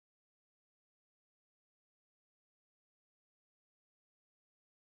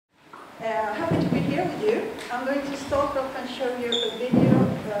Happy to be here with you. I'm going to start off and show you a video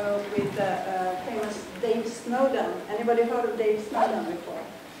with the famous Dave Snowden. Anybody heard of Dave Snowden before?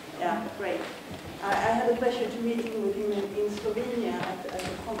 Yeah, great. I had the pleasure to meeting with him in Slovenia at a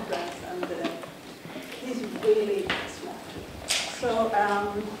conference, and he's really smart. So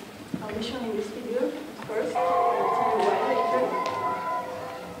I'll be showing this video first. I'll tell you why later.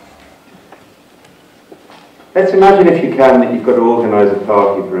 Let's imagine, if you can, that you've got to organise a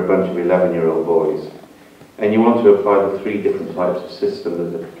party for a bunch of 11-year-old boys, and you want to apply the 3 different types of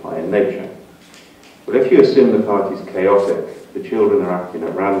systems that apply in nature. Well, if you assume the party's chaotic, the children are acting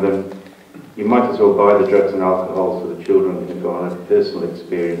at random, you might as well buy the drugs and alcohol so the children can go on a personal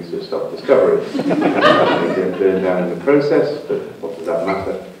experience of self-discovery. They get burned down in the process, but what does that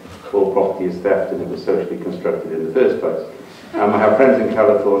matter? All property is theft, and it was socially constructed in the first place. I have friends in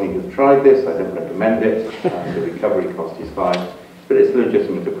California who've tried this. I don't recommend it. The recovery cost is fine, but it's a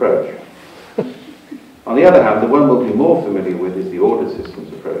legitimate approach. On the other hand, the one we'll be more familiar with is the ordered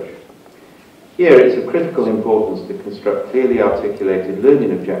systems approach. Here, it's of critical importance to construct clearly articulated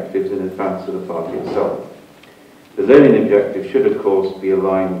learning objectives in advance of the party itself. The learning objectives should, of course, be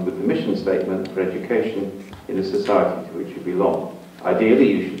aligned with the mission statement for education in the society to which you belong. Ideally,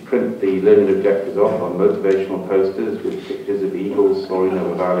 you should print the learning objectives off on motivational posters with pictures of eagles soaring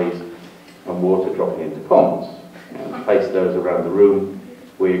over valleys and water dropping into ponds, and place those around the room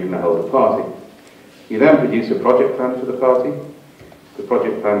where you're going to hold a party. You then produce a project plan for the party. The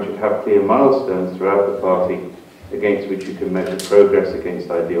project plan should have clear milestones throughout the party against which you can measure progress against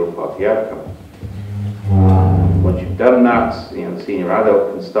ideal party outcome. Once you've done that, the senior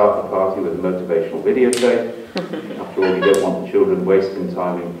adult can start the party with a motivational videotape. After all, you don't want the children wasting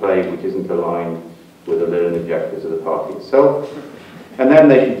time in play which isn't aligned with the learning objectives of the party itself. And then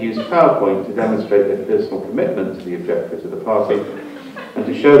they should use PowerPoint to demonstrate their personal commitment to the objectives of the party and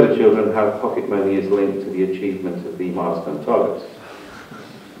to show the children how pocket money is linked to the achievement of the milestone targets.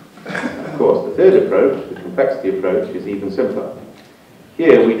 Of course, the third approach, the complexity approach, is even simpler.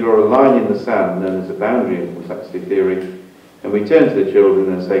 Here we draw a line in the sand known as a boundary in complexity theory, and we turn to the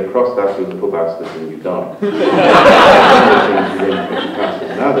children and say, cross that, you little bastards, and you die. One of the things you then put past as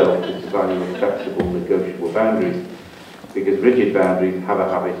an adult is the value of flexible, negotiable boundaries, because rigid boundaries have a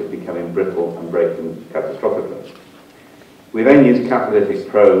habit of becoming brittle and breaking catastrophically. We then use catalytic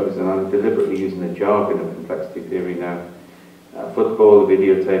probes, and I'm deliberately using the jargon of complexity theory now. Football, a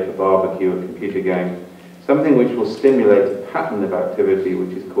videotape, a barbecue, a computer game, something which will stimulate a pattern of activity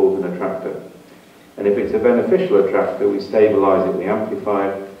which is called an attractor. And if it's a beneficial attractor, we stabilise it, we amplify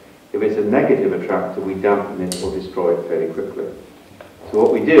it. If it's a negative attractor, we dampen it or destroy it fairly quickly. So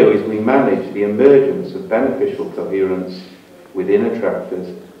what we do is we manage the emergence of beneficial coherence within attractors,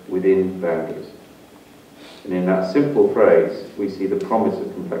 within boundaries. And in that simple phrase, we see the promise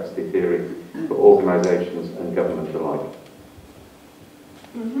of complexity theory for organisations and government alike.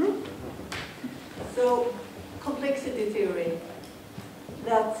 So, complexity theory,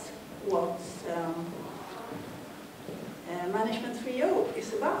 that's what Management 3.0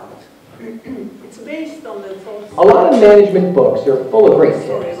 is about. It's based on the thoughts. A lot of management books are full of great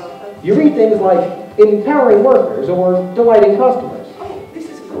tips. You read things like empowering workers or delighting customers. Oh, this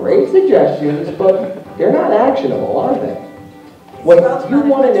is great suggestions, but they're not actionable, are they? What you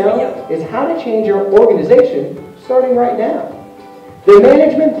want to know is how to change your organization starting right now. The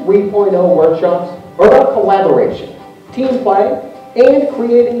Management 3.0 workshops are about collaboration, team play, and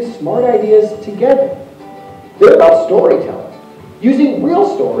creating smart ideas together. They're about storytelling, using real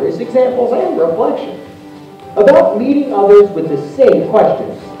stories, examples, and reflection. About meeting others with the same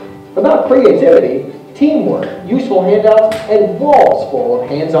questions. About creativity, teamwork, useful handouts, and walls full of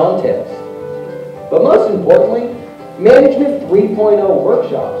hands-on tips. But most importantly, Management 3.0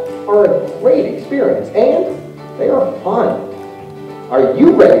 workshops are a great experience, and they are fun. Are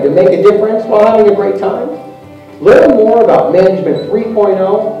you ready to make a difference while having a great time? Learn more about Management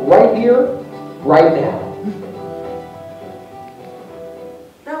 3.0 right here, right now.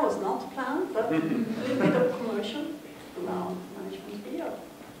 That was not planned, but a little bit of commercial around Management 3.0.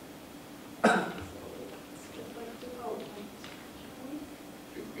 So let's get back to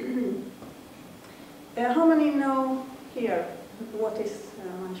PowerPoint. How many know here what is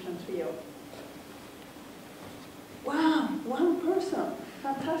Management 3.0? Wow, one person.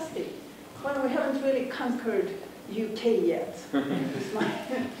 Fantastic. Well, we haven't really conquered UK yet. Is my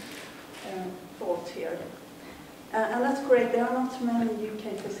thought here. And that's great. There are not many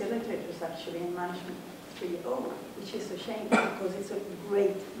UK facilitators actually in Management 3.0, which is a shame because it's a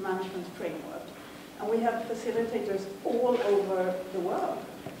great management framework. And we have facilitators all over the world,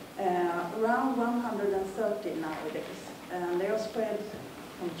 around 130 nowadays. And they are spread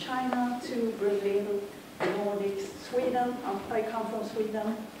from China to Brazil, the Nordics, Sweden. I come from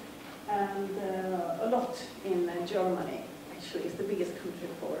Sweden, and a lot in Germany. Actually, it's the biggest country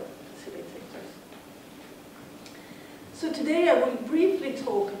for facilitators. So today I will briefly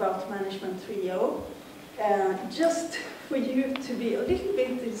talk about Management 3.0, just for you to be a little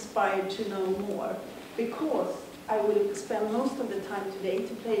bit inspired to know more, because I will spend most of the time today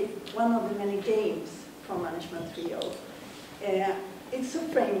to play one of the many games from Management 3.0. It's a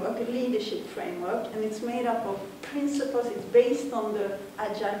framework, a leadership framework, and it's made up of principles. It's based on the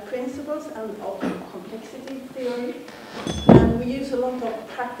Agile principles and of complexity theory. And we use a lot of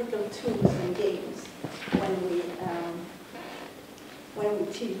practical tools and games when we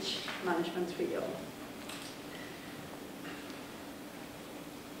teach Management 3.0.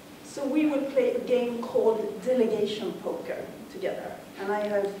 So we will play a game called Delegation Poker together. And I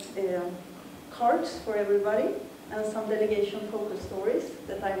have cards for everybody and some delegation poker stories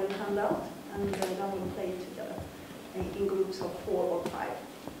that I will hand out, and then we'll play together in groups of 4 or 5.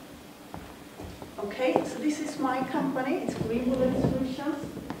 Okay, so this is my company. It's GreenBullet Solutions.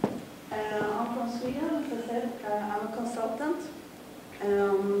 I'm from Sweden, as I said. I'm a consultant.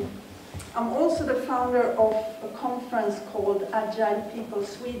 I'm also the founder of a conference called Agile People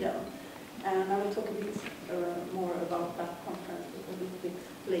Sweden, and I will talk a bit more about that conference a bit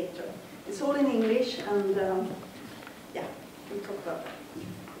later. It's all in English, and yeah, we'll talk about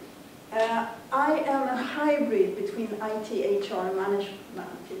that. I am a hybrid between IT, HR, and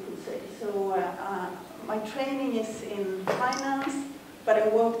management, you could say. So my training is in finance, but I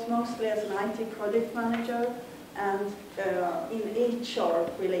worked mostly as an IT project manager and in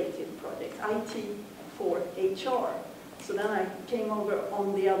HR-related projects, IT for HR. So then I came over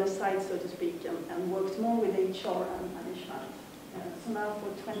on the other side, so to speak, and worked more with HR and management. So now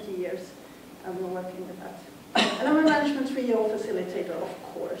for 20 years, I've been working with that. And I'm a Management 3.0 facilitator, of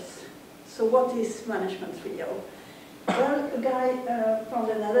course. So what is Management 3.0? Well, a guy from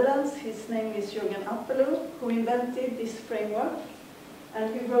the Netherlands, his name is Jürgen Appelou, who invented this framework.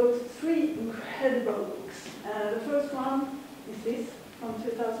 And he wrote 3 incredible books. The first one is this, from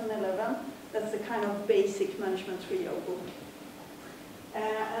 2011. That's the kind of basic Management 3.0 book.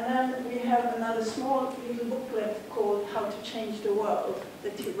 And then we have another small little booklet called How to Change the World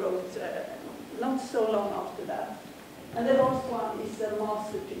that he wrote not so long after that. And the last one is a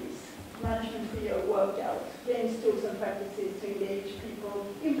masterpiece, Management 3.0 Workout, games, tools and practices to engage people,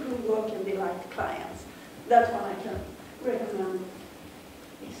 improve work and delight clients. That one I can recommend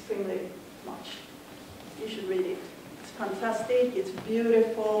extremely much. You should read it. It's fantastic, it's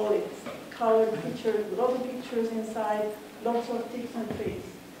beautiful, it's colored pictures, a lot of pictures inside, lots of tips and tricks.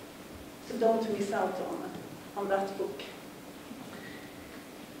 So don't miss out on that book.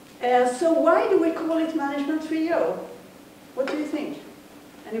 So why do we call it Management 3.0? What do you think?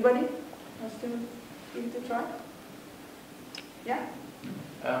 Anybody wants to give it a try? Yeah?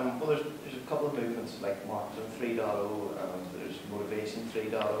 Well, there's a couple of movements like Marketing 3.0 and there's Motivation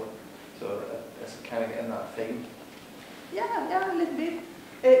 3.0, so it's kind of in that theme. Yeah, a little bit.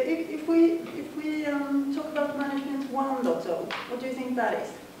 If we talk about Management 1.0, what do you think that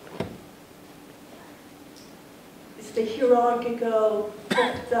is? It's the hierarchical,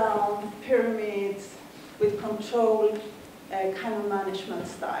 top-down pyramids with control kind of management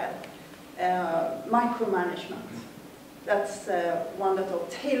style, micromanagement. That's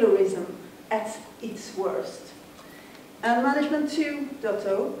 1.0, Taylorism at its worst. And Management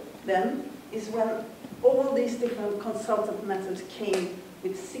 2.0 then is when all these different consultant methods came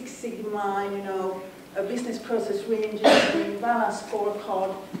with Six Sigma, a business process reengineering, balance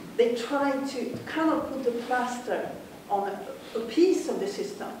scorecard. They tried to kind of put a plaster on a piece of the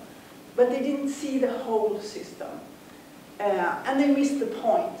system, but they didn't see the whole system. And they missed the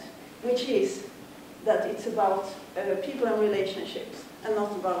point, which is that it's about people and relationships, and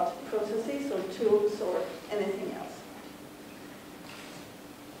not about processes or tools or anything else.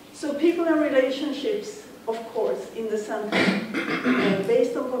 So people and relationships, of course, in the center,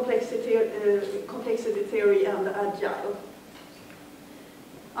 based on complexity theory and Agile.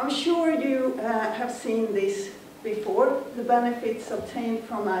 I'm sure you have seen this before, the benefits obtained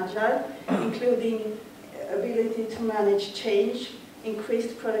from Agile, including ability to manage change,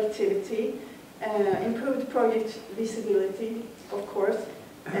 increased productivity, improved project visibility, of course,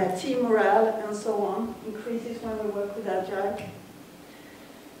 team morale, and so on, increases when we work with Agile.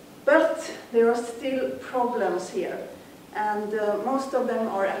 But there are still problems here, and most of them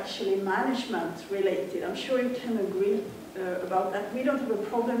are actually management related. I'm sure you can agree about that. We don't have a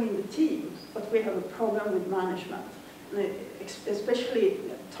problem in the team, but we have a problem with management, especially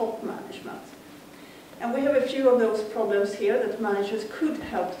top management. And we have a few of those problems here that managers could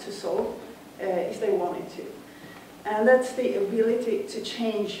help to solve if they wanted to. And that's the ability to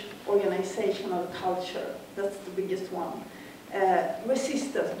change organizational culture. That's the biggest one.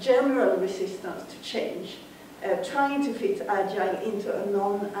 Resistance, general resistance to change. Trying to fit Agile into a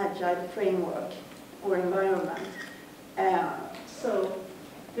non-Agile framework or environment. So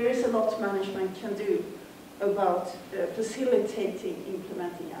there is a lot management can do about facilitating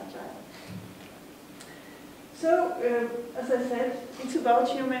implementing Agile. So, as I said, it's about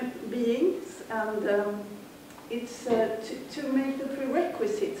human beings, and it's to make the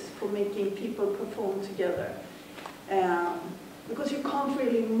prerequisites for making people perform together. Because you can't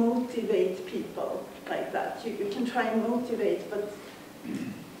really motivate people like that. You can try and motivate, but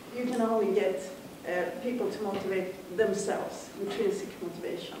you can only get people to motivate themselves, intrinsic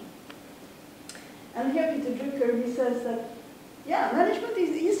motivation. And here Peter Drucker, he says that, yeah, management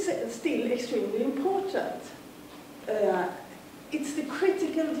is still extremely important. It's the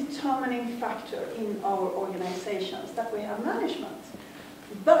critical determining factor in our organizations that we have management.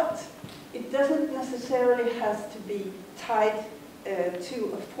 But it doesn't necessarily have to be tied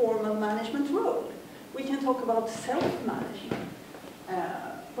to a formal management role. We can talk about self-management.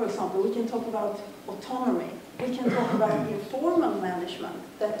 For example, we can talk about autonomy. We can talk about informal management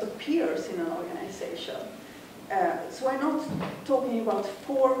that appears in an organization. So we're not talking about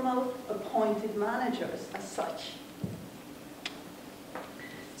formal appointed managers as such.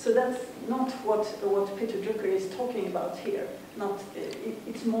 So that's not what Peter Drucker is talking about here.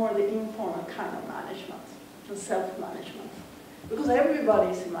 It's more the informal kind of management, and self-management. Because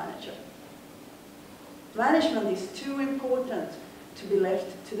everybody is a manager. Management is too important to be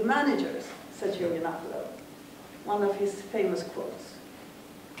left to the managers, said Jürgen Appeler, one of his famous quotes.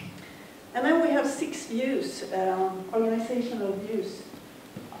 And then we have 6 views, organizational views,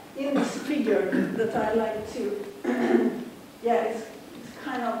 in this figure that I like to, yeah, it's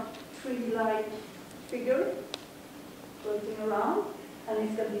kind of tree-like figure floating around, and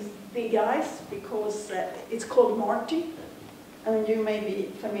it's got these big eyes because it's called Marty. And you may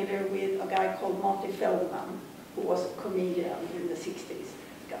be familiar with a guy called Marty Feldman, who was a comedian in the 60s. He's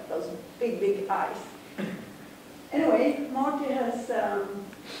got those big, big eyes. Anyway, Marty has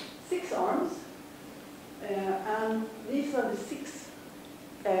 6 arms, and these are the 6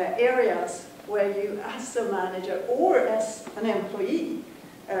 areas where you, as a manager or as an employee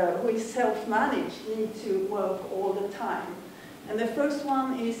who is self-managed, need to work all the time. And the first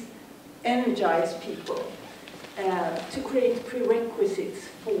one is energize people, to create prerequisites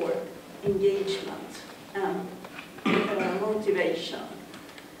for engagement and motivation.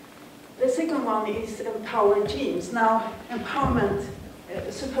 The second one is empower teams. Now, empowerment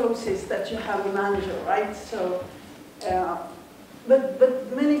supposes that you have a manager, right? So,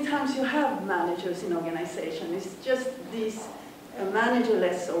 but many times you have managers in organization. It's just these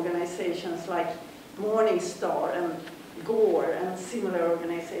managerless organizations like Morningstar and Gore and similar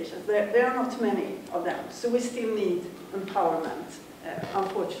organizations. There are not many of them, so we still need empowerment,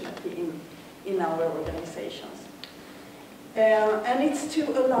 unfortunately, in our organizations. And it's to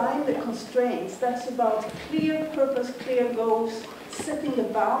align the constraints. That's about clear purpose, clear goals, setting the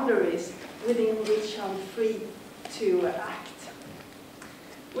boundaries within which I'm free to act.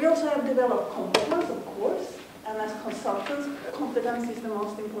 We also have developed competence, of course, and as consultants, competence is the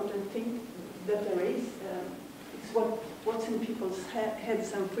most important thing that there is. It's what's in people's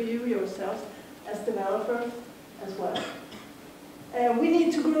heads, and for you yourselves as developers as well. We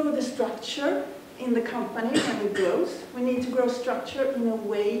need to grow the structure in the company and it grows. We need to grow structure in a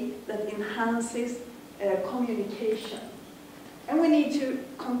way that enhances communication. And we need to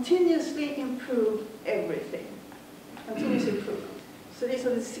continuously improve everything. Continuous improvement. So these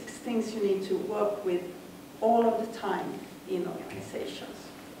are the 6 things you need to work with all of the time in organizations.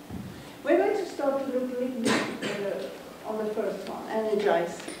 We're going to start to look a little bit on the first one,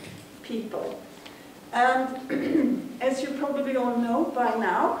 energize people. And as you probably all know by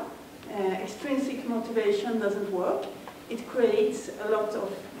now, extrinsic motivation doesn't work. It creates a lot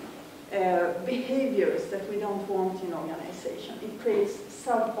of behaviors that we don't want in organization. It creates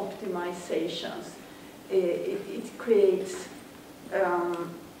sub-optimizations. It creates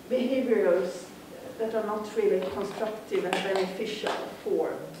behaviors that are not really constructive and beneficial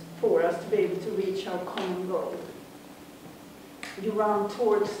for us to be able to reach our common goal. You run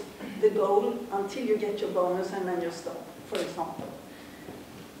towards the goal until you get your bonus and then you stop, for example.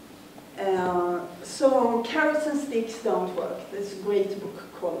 So carrots and sticks don't work. There's a great book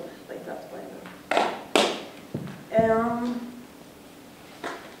called like that, by the way.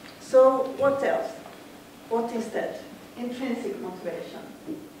 So what else? What instead? Intrinsic motivation.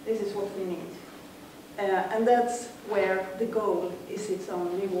 This is what we need. And that's where the goal is its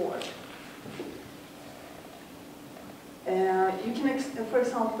own reward. You can, for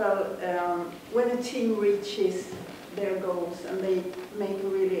example, when a team reaches their goals and they make a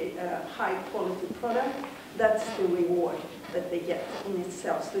really high quality product, that's the reward that they get in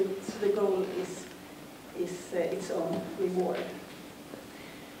itself. So the goal is its own reward.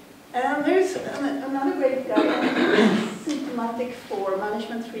 And there's another great diagram, symptomatic for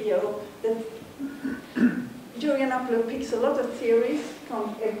Management 3.0, that Jürgen Appler picks a lot of theories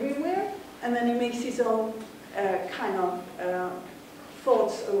from everywhere, and then he makes his own kind of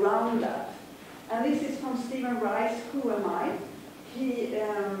thoughts around that. And this is from Stephen Rice, Who Am I?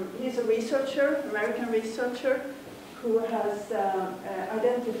 He's a researcher, American researcher, who has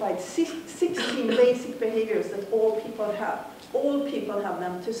identified 16 basic behaviors that all people have. All people have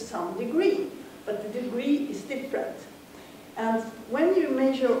them to some degree, but the degree is different. And when you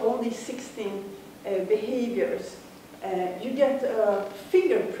measure all these 16 behaviors, you get a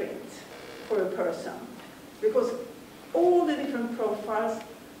fingerprint for a person, because all the different profiles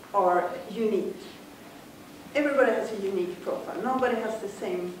are unique. Everybody has a unique profile. Nobody has the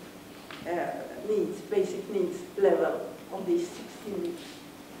same needs, basic needs level of these 16.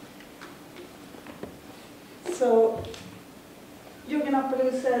 So Jürgen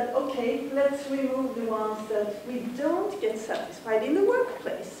Appler said, okay, let's remove the ones that we don't get satisfied in the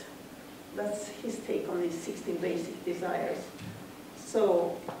workplace. That's his take on these 16 basic desires.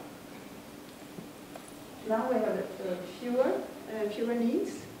 So now we have fewer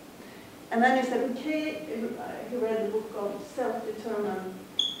needs. And then he said, okay, he read the book of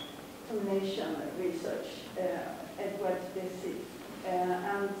self-determination research, Edward Deci.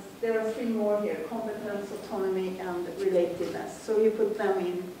 And there are 3 more here: competence, autonomy, and relatedness. So you put them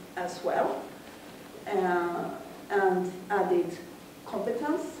in as well. And added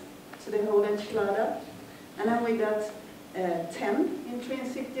competence to the whole enchilada. And then we got 10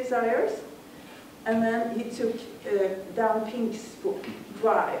 intrinsic desires. And then he took Dan Pink's book,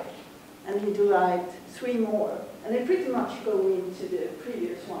 Drive, and he derived 3 more. And they pretty much go into the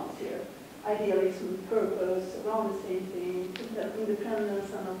previous ones here. Idealism, purpose, around the same thing,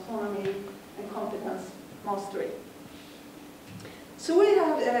 independence and autonomy, and competence, mastery. So we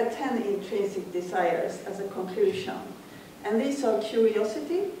have 10 intrinsic desires as a conclusion. And these are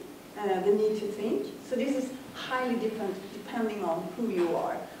curiosity, the need to think. So this is highly different depending on who you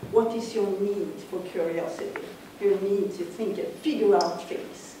are. What is your need for curiosity? Your need to think and figure out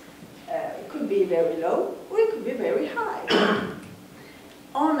things. It could be very low, or it could be very high.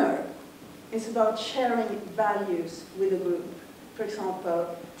 Honor is about sharing values with a group. For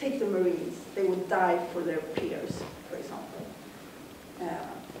example, take the Marines. They would die for their peers, for example.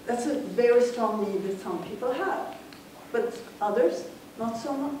 That's a very strong need that some people have, but others, not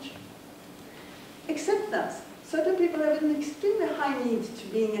so much. Acceptance. Certain people have an extremely high need to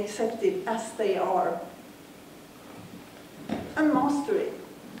being accepted as they are. And mastery.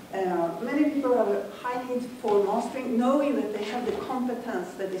 Many people have a high need for mastering, knowing that they have the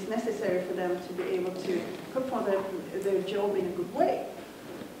competence that is necessary for them to be able to perform their job in a good way.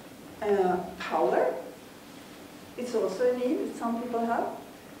 Power. It's also a need that some people have.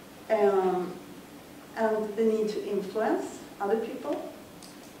 And the need to influence other people.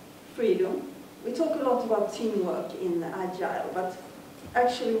 Freedom. We talk a lot about teamwork in Agile, but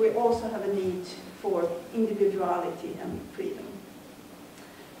actually we also have a need for individuality and freedom.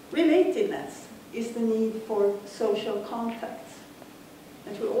 Relatedness is the need for social contacts,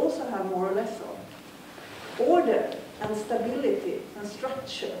 that we also have more or less of. Order and stability and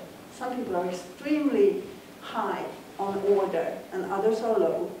structure. Some people are extremely high on order and others are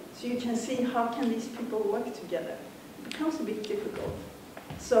low. So you can see how can these people work together. It becomes a bit difficult.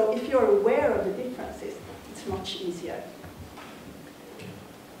 So if you're aware of the differences, it's much easier.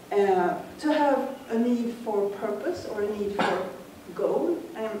 To have a need for purpose or a need for goal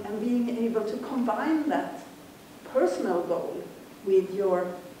and being able to combine that personal goal with your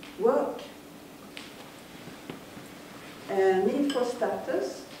work. Need for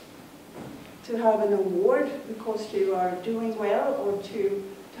status, to have an award because you are doing well, or to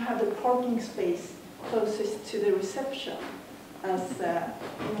have the parking space closest to the reception. As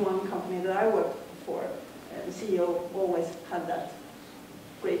in one company that I worked for, the CEO always had that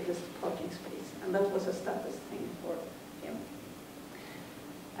greatest parking space, and that was a status thing for him.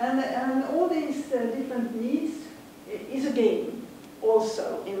 And all these different needs is a game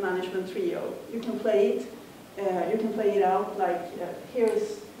also in Management 3.0. You can play it. You can play it out like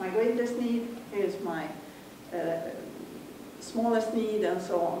here's my greatest need, here's my smallest need, and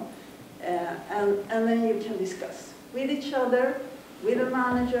so on. And then you can discuss with each other with a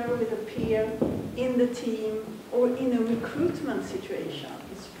manager, with a peer, in the team, or in a recruitment situation.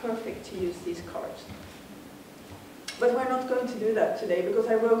 It's perfect to use these cards. But we're not going to do that today because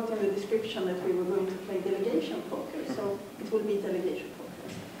I wrote in the description that we were going to play delegation poker, so it will be delegation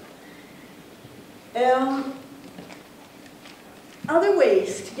poker. Other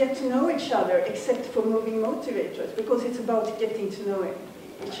ways to get to know each other, except for moving motivators, because it's about getting to know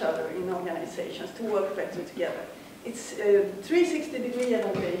each other in organizations, to work better together. It's 360-degree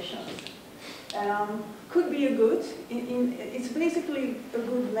evaluations. Could be a good, it's basically a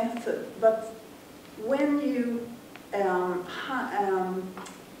good method, but when you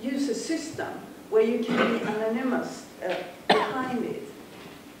use a system where you can be anonymous behind it,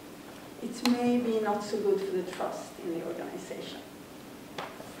 it may be not so good for the trust in the organization.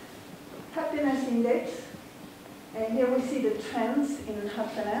 Happiness index. Here we see the trends in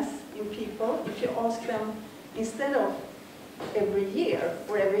happiness in people. If you ask them, instead of every year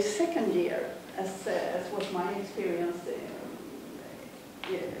or every second year, as was my experience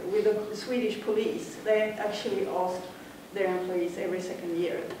with the Swedish police, they actually ask their employees every second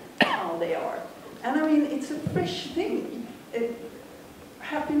year how they are. And I mean, it's a fresh thing.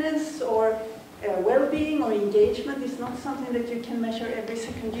 Happiness or well-being or engagement is not something that you can measure every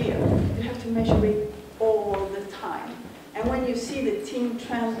second year. You have to measure it all the time. And when you see the team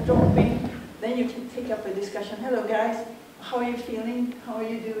trend dropping, then you can take up a discussion. Hello guys, how are you feeling? How are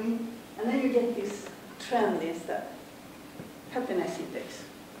you doing? And then you get this trend instead. Happiness index.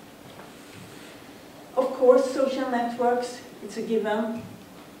 Of course, social networks, it's a given.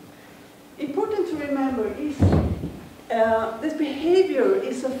 Important to remember is this behavior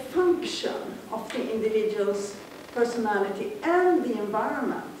is a function of the individual's personality and the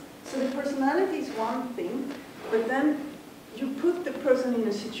environment. So the personality is one thing, but then you put the person in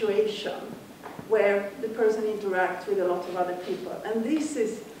a situation where the person interacts with a lot of other people. And this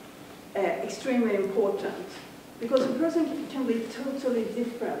is extremely important, because a person can be totally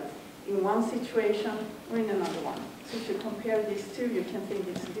different in one situation or in another one. So if you compare these two, you can think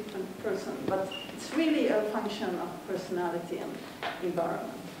it's a different person, but it's really a function of personality and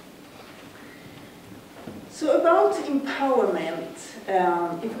environment. So about empowerment,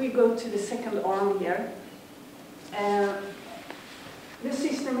 if we go to the second arm here, the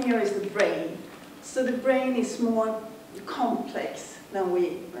system here is the brain. So the brain is more complex than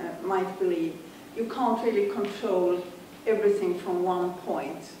we might believe. You can't really control everything from one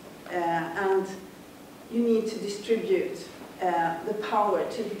point, and you need to distribute the power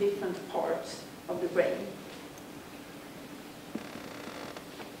to the different parts of the brain.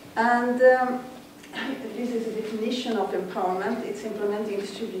 And this is a definition of empowerment. It's implementing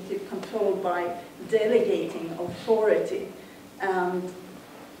distributed control by delegating authority. And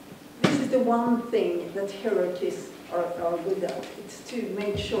this is the one thing that hierarchies are good at. It's to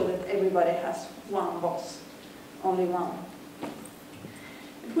make sure that everybody has one boss, only one.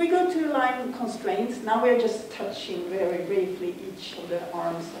 If we go to line constraints, now we're just touching very briefly each of the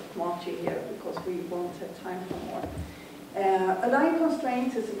arms of Marty here, because we won't have time for more. A line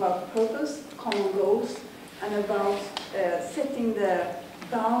constraint is about purpose, common goals, and about setting the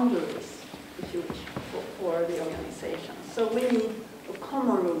boundaries, if you wish, for the organization. So we need a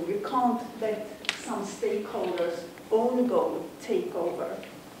common rule. You can't let some stakeholders' own goal take over.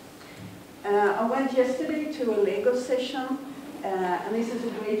 I went yesterday to a Lego session, and this is a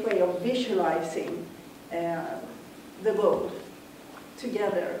great way of visualizing the goal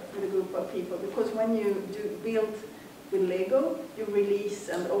together with a group of people, because when you do build with Lego, you release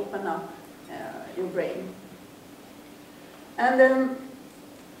and open up your brain. And then,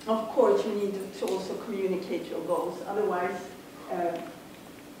 of course, you need to also communicate your goals. Otherwise,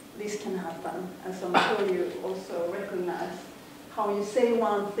 this can happen. As I'm sure you also recognize how you say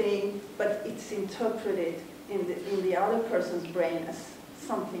one thing, but it's interpreted in the other person's brain as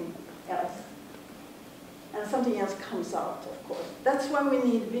something else. And something else comes out, of course. That's why we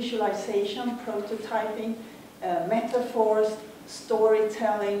need visualization, prototyping, metaphors,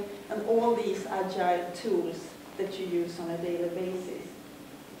 storytelling, and all these agile tools that you use on a daily basis.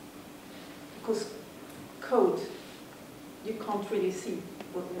 Because code, you can't really see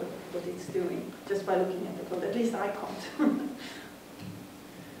what it's doing just by looking at the code. At least I can't.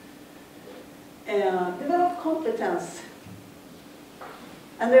 Develop competence.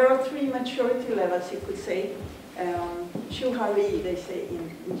 And there are 3 maturity levels, you could say. Shuhari, they say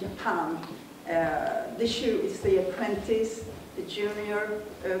in Japan. The Shu is the apprentice, the junior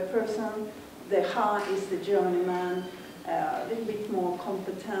person. The Ha is the journeyman, a little bit more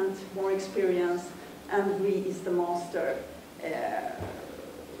competent, more experienced. And Ri is the master,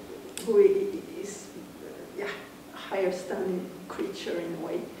 who is higher standing creature in a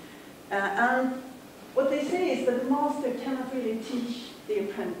way. And what they say is that the master cannot really teach the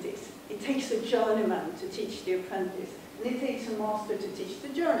apprentice. It takes a journeyman to teach the apprentice, and it takes a master to teach the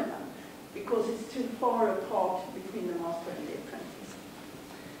journeyman, because it's too far apart between the master and the apprentice.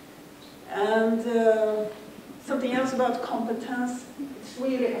 And something else about competence, it's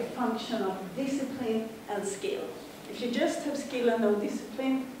really a function of discipline and skill. If you just have skill and no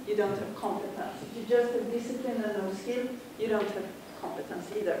discipline, you don't have competence. If you just have discipline and no skill, you don't have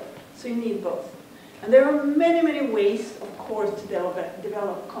competence either. So you need both. And there are many, many ways, of course, to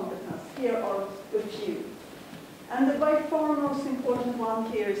develop competence. Here are a few. And the by far most important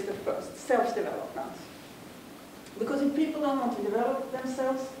one here is the first, self-development. Because if people don't want to develop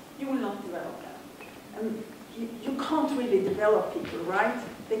themselves, you will not develop them. And you can't really develop people, right?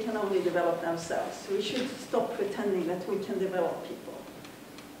 They can only develop themselves. So we should stop pretending that we can develop people.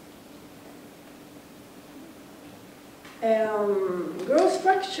 Growth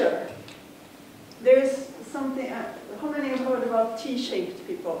structure. There's something, how many have heard about T-shaped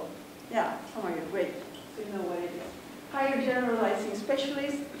people? Yeah, some of you, great. So you know what it is. Higher generalizing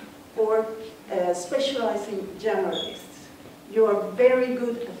specialists or specializing generalists. You are very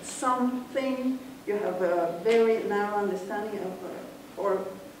good at something, you have a very narrow understanding of, or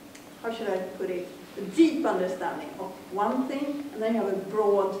how should I put it, a deep understanding of one thing, and then you have a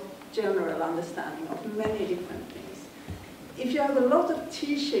broad general understanding of many different things. If you have a lot of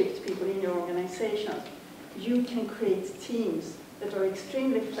T-shaped people in your organization, you can create teams that are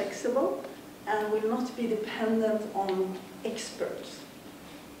extremely flexible and will not be dependent on experts.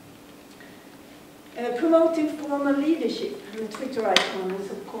 Promoting formal leadership. The Twitter icon is,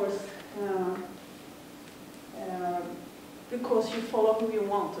 of course, because you follow who you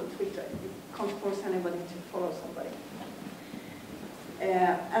want on Twitter. You can't force anybody to follow somebody.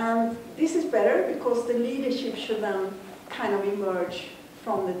 And this is better because the leadership should then kind of emerge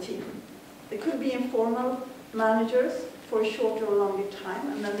from the team. They could be informal managers for a shorter or longer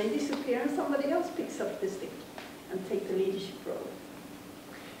time, and then they disappear and somebody else picks up the stick and take the leadership role.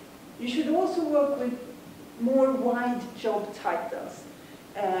 You should also work with more wide job titles.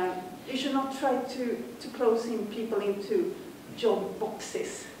 You should not try to close in people into job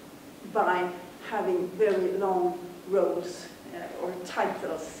boxes by having very long roles or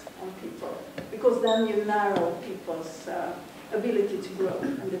titles on people, because then you narrow people's ability to grow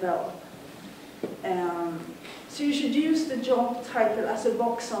and develop. So you should use the job title as a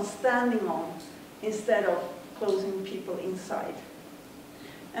box on standing on instead of closing people inside.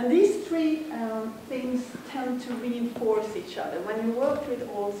 And these three things tend to reinforce each other. When you work with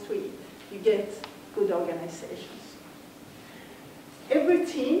all three, you get good organizations. Every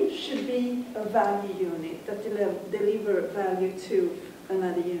team should be a value unit that deliver value to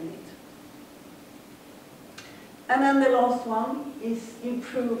another unit. And then the last one is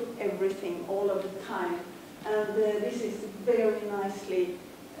improve everything all of the time. And this is very nicely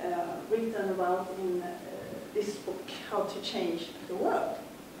written about in this book, How to Change the World.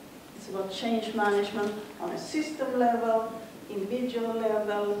 It's about change management on a system level, individual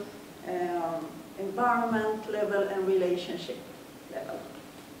level, environment level, and relationship level.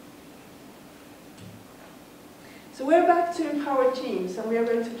 So we're back to empower teams, and we are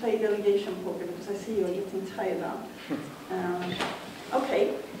going to play delegation poker because I see you're getting tired now.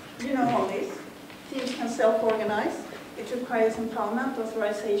 Okay, you know all this. Teams can self-organize. It requires empowerment,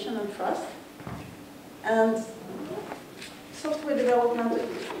 authorization, and trust. And software development,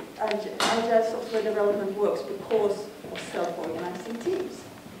 Agile software development works because of self-organizing teams.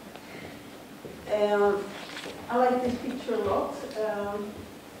 I like this picture a lot.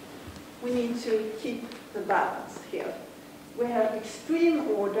 We need to keep the balance here. We have extreme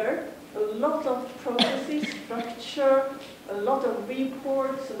order, a lot of processes, structure, a lot of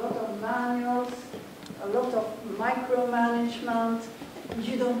reports, a lot of manuals, a lot of micromanagement.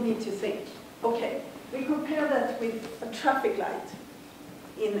 You don't need to think. Okay, we compare that with a traffic light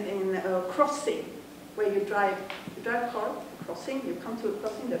in a crossing where you drive a car, crossing, you come to a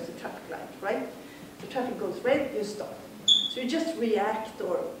crossing, there's a traffic light, right? The traffic goes red, you stop. So you just react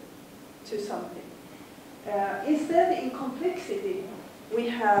to something. Instead, in complexity, we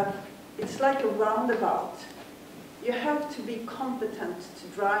have, it's like a roundabout. You have to be competent to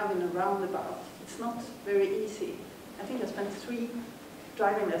drive in a roundabout. It's not very easy. I think I spent 3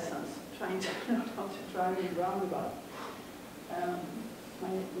 driving lessons trying to learn how to drive in a roundabout.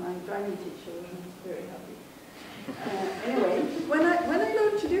 My driving teacher wasn't very happy. Anyway, when I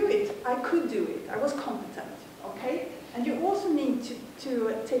learned to do it, I could do it. I was competent, okay? And you also need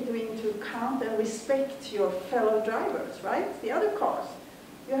to take into account and respect your fellow drivers, right? The other cars.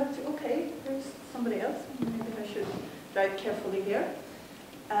 You have to, okay, there's somebody else. Maybe I should drive carefully here.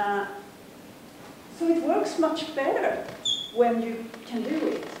 So it works much better when you can do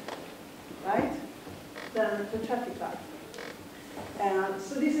it, right, than the traffic light.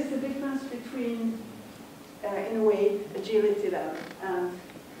 So this is the difference between, in a way, agility then and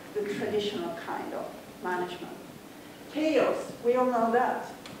the traditional kind of management. Chaos, we all know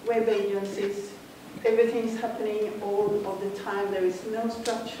that. Web agencies, everything's happening all of the time. There is no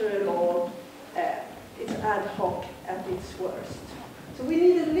structure at all. It's ad hoc at its worst. So we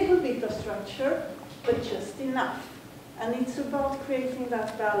need a little bit of structure, but just enough. And it's about creating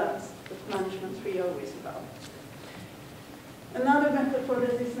that balance that Management 3.0 is about. Another metaphor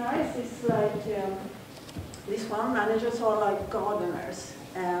that is nice is like this one. Managers are like gardeners.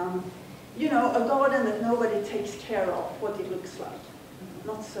 You know, a garden that nobody takes care of, what it looks like.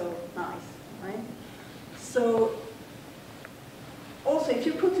 Not so nice, right? So, also, if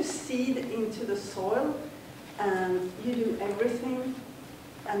you put a seed into the soil and you do everything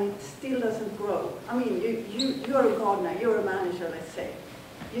and it still doesn't grow, I mean, you're a gardener, you're a manager, let's say.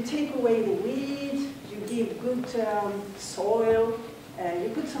 You take away the weed, you give good soil, you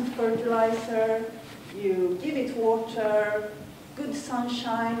put some fertilizer, you give it water, good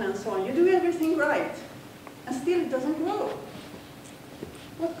sunshine and so on. You do everything right, and still it doesn't grow.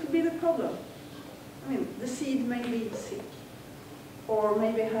 What could be the problem? I mean, the seed may be sick, or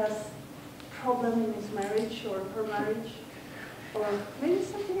maybe has a problem in his marriage or her marriage, or maybe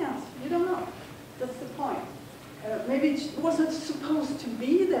something else. You don't know. That's the point. Maybe it wasn't supposed to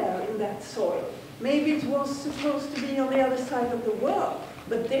be there in that soil. Maybe it was supposed to be on the other side of the world,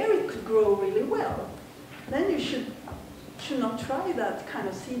 but there it could grow really well. Then you should not try that kind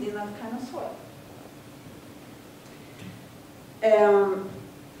of seed in that kind of soil.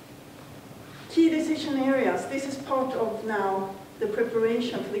 Key decision areas. This is part of now the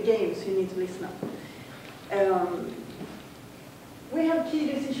preparation for the game, so you need to listen up. We have key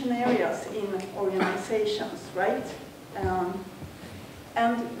decision areas in organizations, right?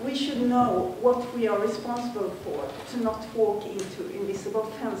 And we should know what we are responsible for to not walk into invisible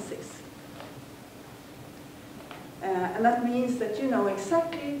fences. And that means that you know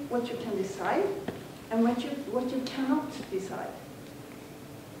exactly what you can decide and what you cannot decide.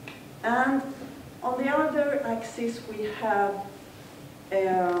 And on the other axis we have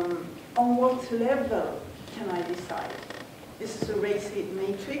on what level can I decide? This is a RACI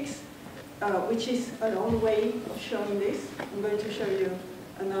matrix, which is an old way of showing this. I'm going to show you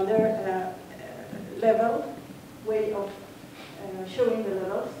another way of showing the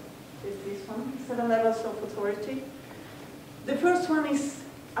levels. Is this one, 7 levels of authority. The first one is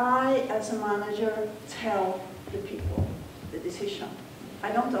I, as a manager, tell the people the decision.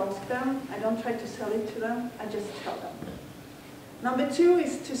 I don't ask them, I don't try to sell it to them, I just tell them. Number 2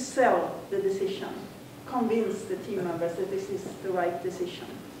 is to sell the decision, convince the team members that this is the right decision.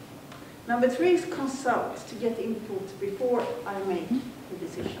 Number 3 is consult, to get input before I make the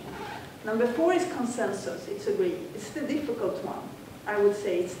decision. Number 4 is consensus, it's agreed. It's the difficult one. I would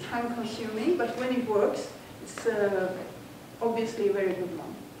say it's time consuming, but when it works, it's obviously a very good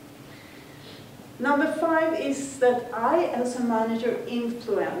one. Number 5 is that I, as a manager,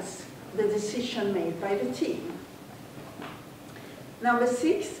 influence the decision made by the team. Number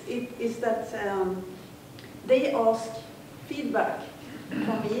 6 is that they ask feedback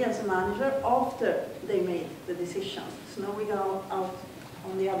from me as a manager after they made the decision. So now we go out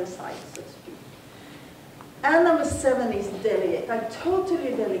on the other side, so to speak. And number 7 is delegate. I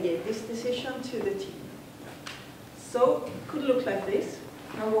totally delegate this decision to the team. So it could look like this.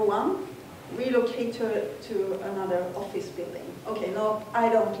 Number 1, relocate to another office building. Okay, no, I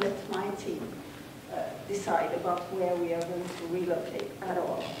don't let my team decide about where we are going to relocate at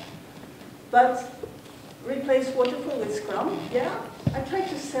all. But replace waterfall with Scrum, yeah, I try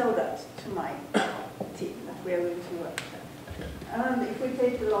to sell that to my team, that we are going to work there. And if we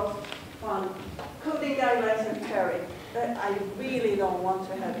take the last one, coding guidelines and pairing, that I really don't want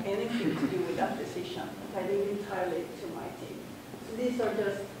to have anything to do with that decision. I leave entirely to my team. So these are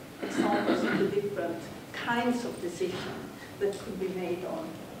just examples of the different kinds of decisions that could be made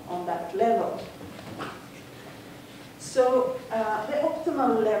on that level. So the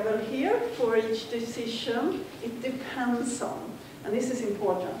optimal level here for each decision, it depends on, and this is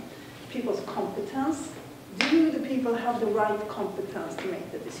important, people's competence. Do the people have the right competence to make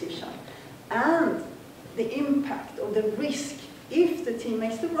the decision? And the impact or the risk if the team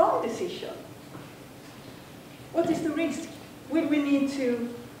makes the wrong decision. What is the risk? Will we need to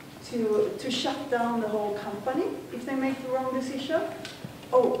shut down the whole company if they make the wrong decision?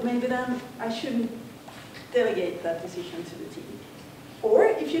 Oh, maybe then I shouldn't delegate that decision to the team. Or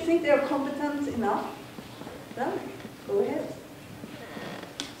if you think they are competent enough, then go ahead.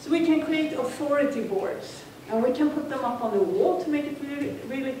 So we can create authority boards, and we can put them up on the wall to make it really,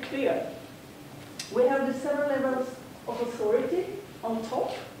 really clear. We have the 7 levels of authority on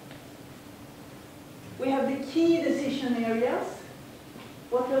top. We have the key decision areas.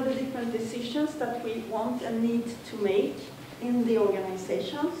 What are the different decisions that we want and need to make in the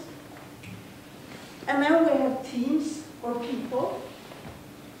organizations? And then we have teams or people.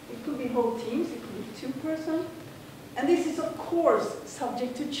 It could be whole teams, it could be 2 persons. And this is, of course,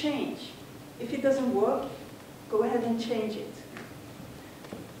 subject to change. If it doesn't work, go ahead and change it.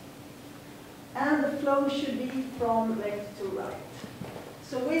 And the flow should be from left to right.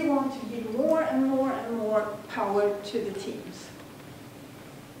 So we want to give more and more and more power to the teams.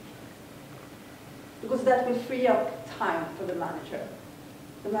 Because that will free up time for the manager.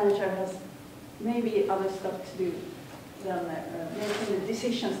 The manager has maybe other stuff to do than making the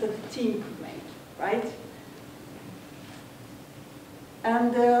decisions that the team could make, right?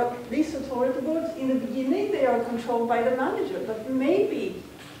 And these authority boards, in the beginning, they are controlled by the manager, but maybe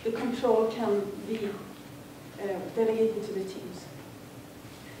the control can be delegated to the teams.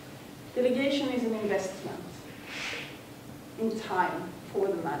 Delegation is an investment in time for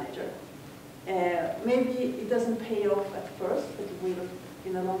the manager. Maybe it doesn't pay off at first, but it will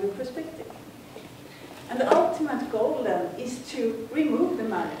in a longer perspective. And the ultimate goal then is to remove the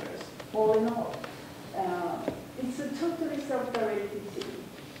managers, all in all. It's a totally self-directed team.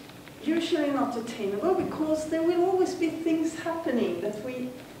 Usually not attainable because there will always be things happening that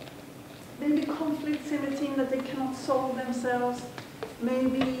maybe conflicts in the team that they cannot solve themselves.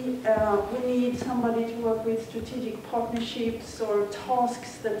 Maybe we need somebody to work with strategic partnerships or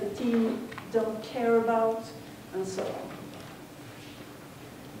tasks that the team don't care about, and so on.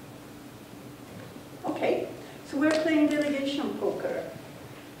 Okay, so we're playing delegation poker.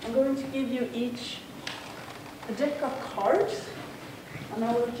 I'm going to give you each a deck of cards, and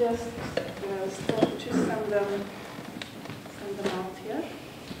I will just start to send them out here.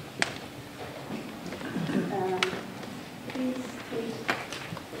 Please take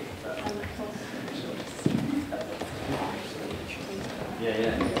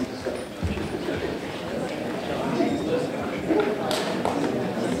Yeah.